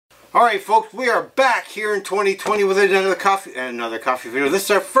Alright folks, we are back here in 2020 with another coffee video. This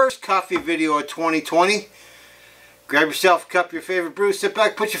is our first coffee video of 2020. Grab yourself a cup of your favorite brew, sit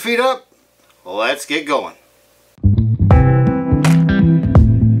back, put your feet up. Let's get going.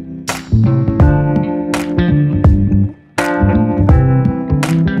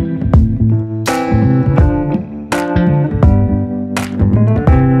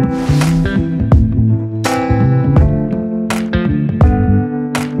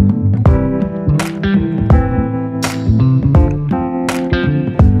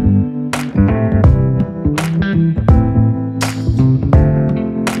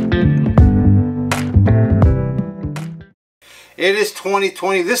 It is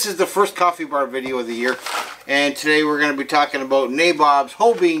 2020. This is the first coffee bar video of the year, and today we're going to be talking about Nabob's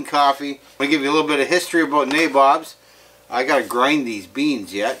whole bean coffee. I'm going to give you a little bit of history about Nabob's. I got to grind these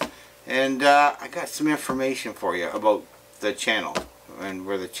beans yet, and I got some information for you about the channel and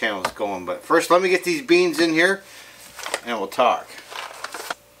where the channel is going. But first, let me get these beans in here, and we'll talk.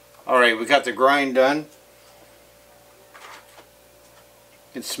 Alright, we got the grind done.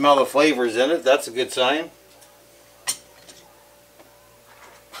 You can smell the flavors in it. That's a good sign.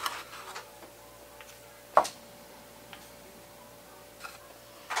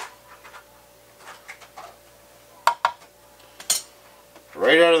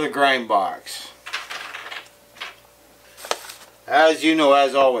 Right out of the grind box. As you know,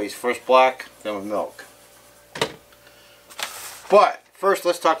 as always, first black, then with milk. But first,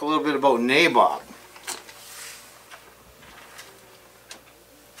 let's talk a little bit about Nabob.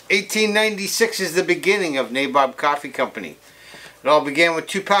 1896 is the beginning of Nabob Coffee Company. It all began with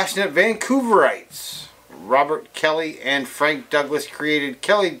two passionate Vancouverites. Robert Kelly and Frank Douglas created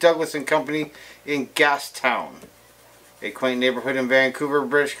Kelly Douglas and Company in Gastown, a quaint neighborhood in Vancouver,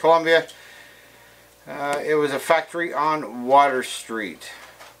 British Columbia. It was a factory on Water Street.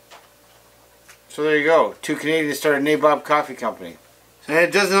 So there you go. Two Canadians started Nabob Coffee Company. And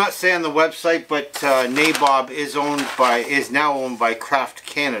it does not say on the website, but Nabob is now owned by Kraft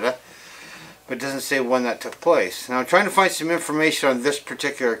Canada. But it doesn't say when that took place. Now I'm trying to find some information on this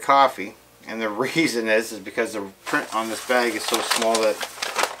particular coffee, and the reason is because the print on this bag is so small that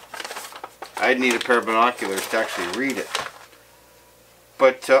I'd need a pair of binoculars to actually read it.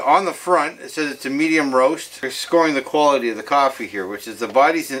 But on the front, it says it's a medium roast. They're scoring the quality of the coffee here, which is the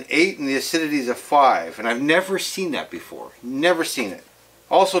body's an 8 and the acidity is a 5. And I've never seen that before. Never seen it.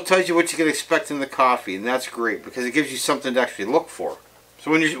 Also tells you what you can expect in the coffee, and that's great because it gives you something to actually look for.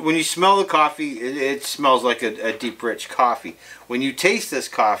 So when you smell the coffee, it smells like a deep, rich coffee. When you taste this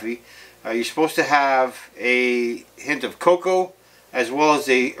coffee, you're supposed to have a hint of cocoa, as well as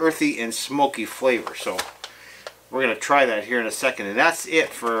a earthy and smoky flavor. So we're going to try that here in a second. And that's it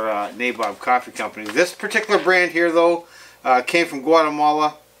for Nabob Coffee Company. This particular brand here, though, came from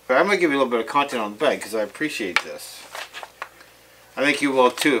Guatemala. I'm going to give you a little bit of content on the bag because I appreciate this. I think you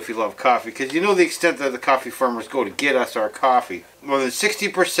will too if you love coffee, because you know the extent that the coffee farmers go to get us our coffee. More than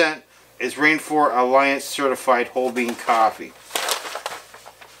 60% is Rainforest Alliance certified whole bean coffee.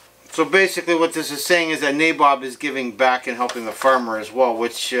 So basically what this is saying is that Nabob is giving back and helping the farmer as well,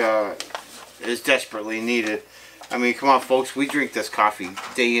 which is desperately needed. I mean, come on folks, we drink this coffee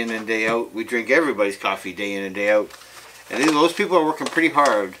day in and day out. We drink everybody's coffee day in and day out. And those people are working pretty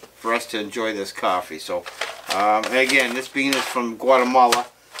hard for us to enjoy this coffee. So, and again, this bean is from Guatemala,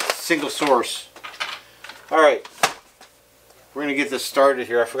 single source. Alright, we're going to get this started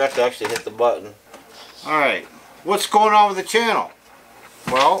here. I forgot to actually hit the button. Alright, what's going on with the channel?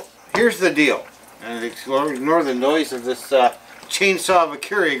 Well, here's the deal, and ignore the noise of this chainsaw of a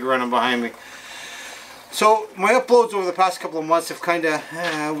Keurig running behind me. So my uploads over the past couple of months have kind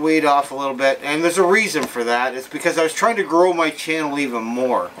of weighed off a little bit, and there's a reason for that. It's because I was trying to grow my channel even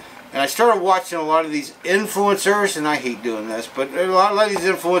more, and I started watching a lot of these influencers, and I hate doing this, but a lot of these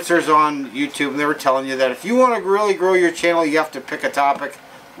influencers on YouTube, and they were telling you that if you want to really grow your channel, you have to pick a topic,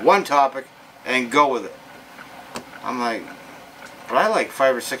 one topic, and go with it. I'm like, but I like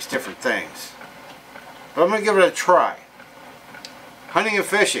 5 or 6 different things. But I'm going to give it a try. Hunting and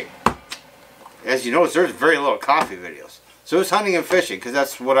fishing. As you notice, there's very little coffee videos. So it's hunting and fishing, because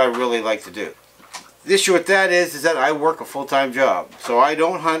that's what I really like to do. The issue with that is that I work a full-time job. So I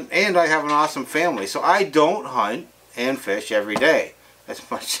don't hunt, and I have an awesome family. So I don't hunt and fish every day. As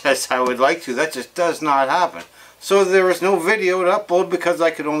much as I would like to. That just does not happen. So there was no video to upload because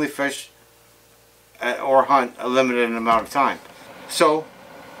I could only fish or hunt a limited amount of time. So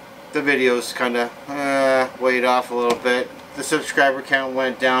the videos kind of weighed off a little bit. The subscriber count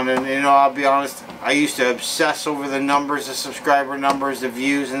went down, and you know, I'll be honest, I used to obsess over the numbers, the subscriber numbers, the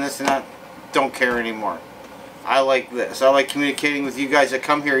views and this and that. Don't care anymore. I like this. I like communicating with you guys that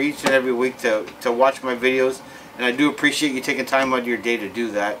come here each and every week to watch my videos. And I do appreciate you taking time out of your day to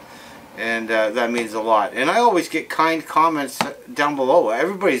do that. And that means a lot. And I always get kind comments down below.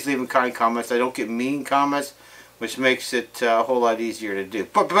 Everybody's leaving kind comments. I don't get mean comments, which makes it a whole lot easier to do.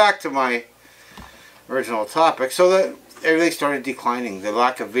 But back to my original topic. So that everything started declining. The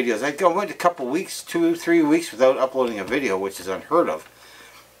lack of videos. I went a couple weeks, 2-3 weeks without uploading a video, which is unheard of.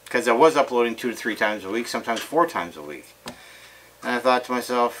 Because I was uploading 2 to 3 times a week, sometimes 4 times a week. And I thought to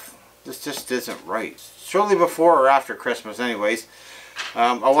myself, this just isn't right. Shortly before or after Christmas anyways,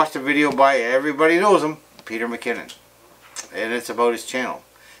 I watched a video by, everybody knows him, Peter McKinnon. And it's about his channel.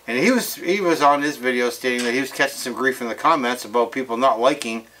 And he was on his video stating that he was catching some grief in the comments about people not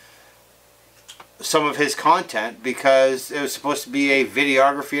liking some of his content because it was supposed to be a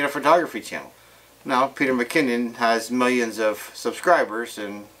videography and a photography channel. Now, Peter McKinnon has millions of subscribers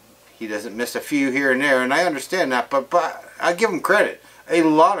and he doesn't miss a few here and there, and I understand that, but I give him credit, a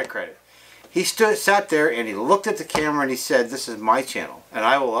lot of credit. He sat there and he looked at the camera and he said, this is my channel and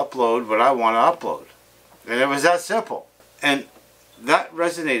I will upload what I want to upload. And it was that simple. And that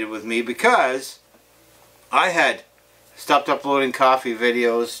resonated with me because I had stopped uploading coffee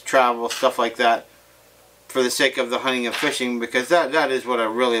videos, travel, stuff like that for the sake of the hunting and fishing, because that is what I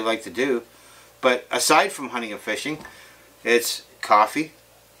really like to do. But aside from hunting and fishing, it's coffee,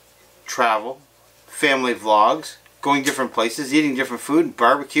 travel, family vlogs, going different places, eating different food,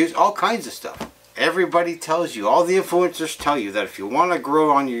 barbecues, all kinds of stuff. Everybody tells you, all the influencers tell you that if you want to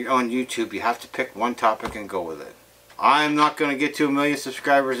grow on YouTube, you have to pick one topic and go with it. I'm not going to get to 1 million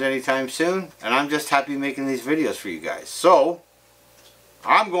subscribers anytime soon, and I'm just happy making these videos for you guys. So,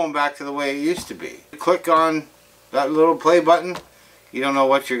 I'm going back to the way it used to be. Click on that little play button, you don't know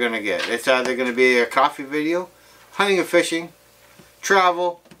what you're going to get. It's either going to be a coffee video, hunting and fishing,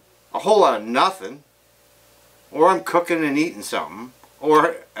 travel, a whole lot of nothing, or I'm cooking and eating something,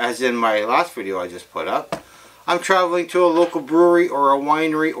 or as in my last video I just put up, I'm traveling to a local brewery or a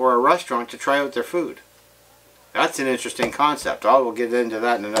winery or a restaurant to try out their food. That's an interesting concept. I will get into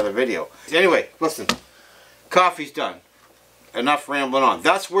that in another video. Anyway, listen, coffee's done. Enough rambling on.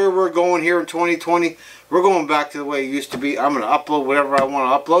 That's where we're going here in 2020. We're going back to the way it used to be. I'm going to upload whatever I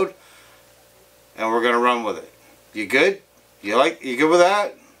want to upload, and we're going to run with it. You good? You good with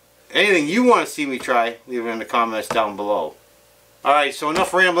that? Anything you want to see me try, leave it in the comments down below. Alright, so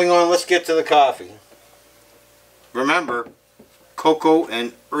enough rambling on. Let's get to the coffee. Remember, cocoa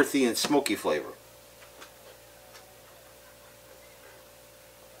and earthy and smoky flavor.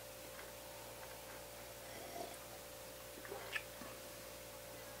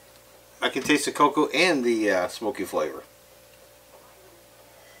 I can taste the cocoa and the smoky flavor.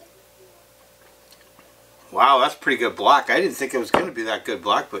 Wow, that's pretty good black. I didn't think it was going to be that good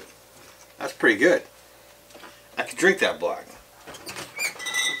black, but that's pretty good. I could drink that black.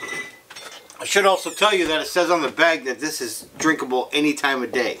 I should also tell you that it says on the bag that this is drinkable any time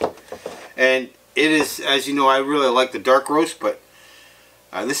of day. And it is, as you know, I really like the dark roast, but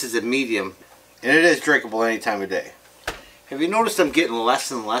this is a medium. And it is drinkable any time of day. Have you noticed I'm getting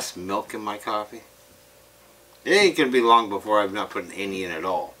less and less milk in my coffee? It ain't going to be long before I'm not putting any in at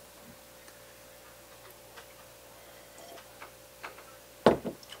all.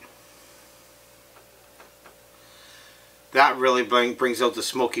 That really brings out the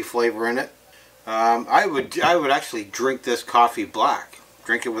smoky flavor in it. I would actually drink this coffee black.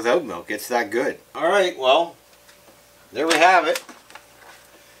 Drink it without milk. It's that good. Alright, well, there we have it.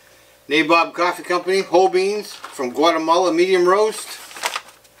 Nabob Coffee Company, whole beans from Guatemala, medium roast.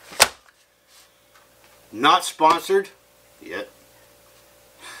 Not sponsored yet.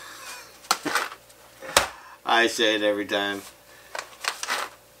 I say it every time.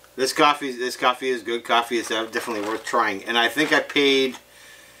 This coffee is good. Coffee is definitely worth trying. And I think I paid,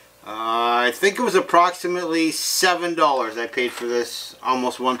 I think it was approximately $7 I paid for this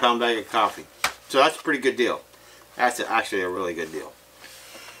almost 1 pound bag of coffee. So that's a pretty good deal. That's actually a really good deal.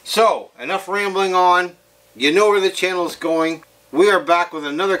 So, enough rambling on. You know where the channel is going. We are back with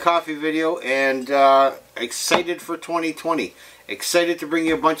another coffee video and excited for 2020. Excited to bring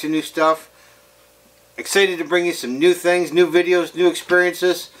you a bunch of new stuff. Excited to bring you some new things, new videos, new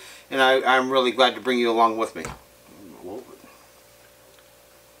experiences. And I'm really glad to bring you along with me.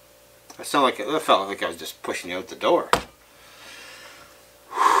 I felt like I was just pushing you out the door.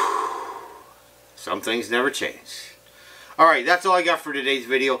 Some things never change. Alright, that's all I got for today's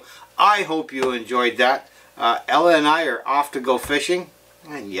video. I hope you enjoyed that. Ella and I are off to go fishing.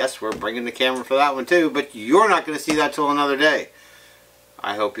 And yes, we're bringing the camera for that one too. But you're not going to see that till another day.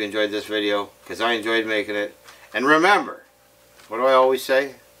 I hope you enjoyed this video, because I enjoyed making it. And remember, what do I always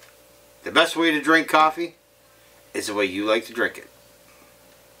say? The best way to drink coffee is the way you like to drink it.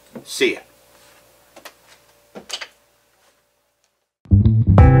 See ya.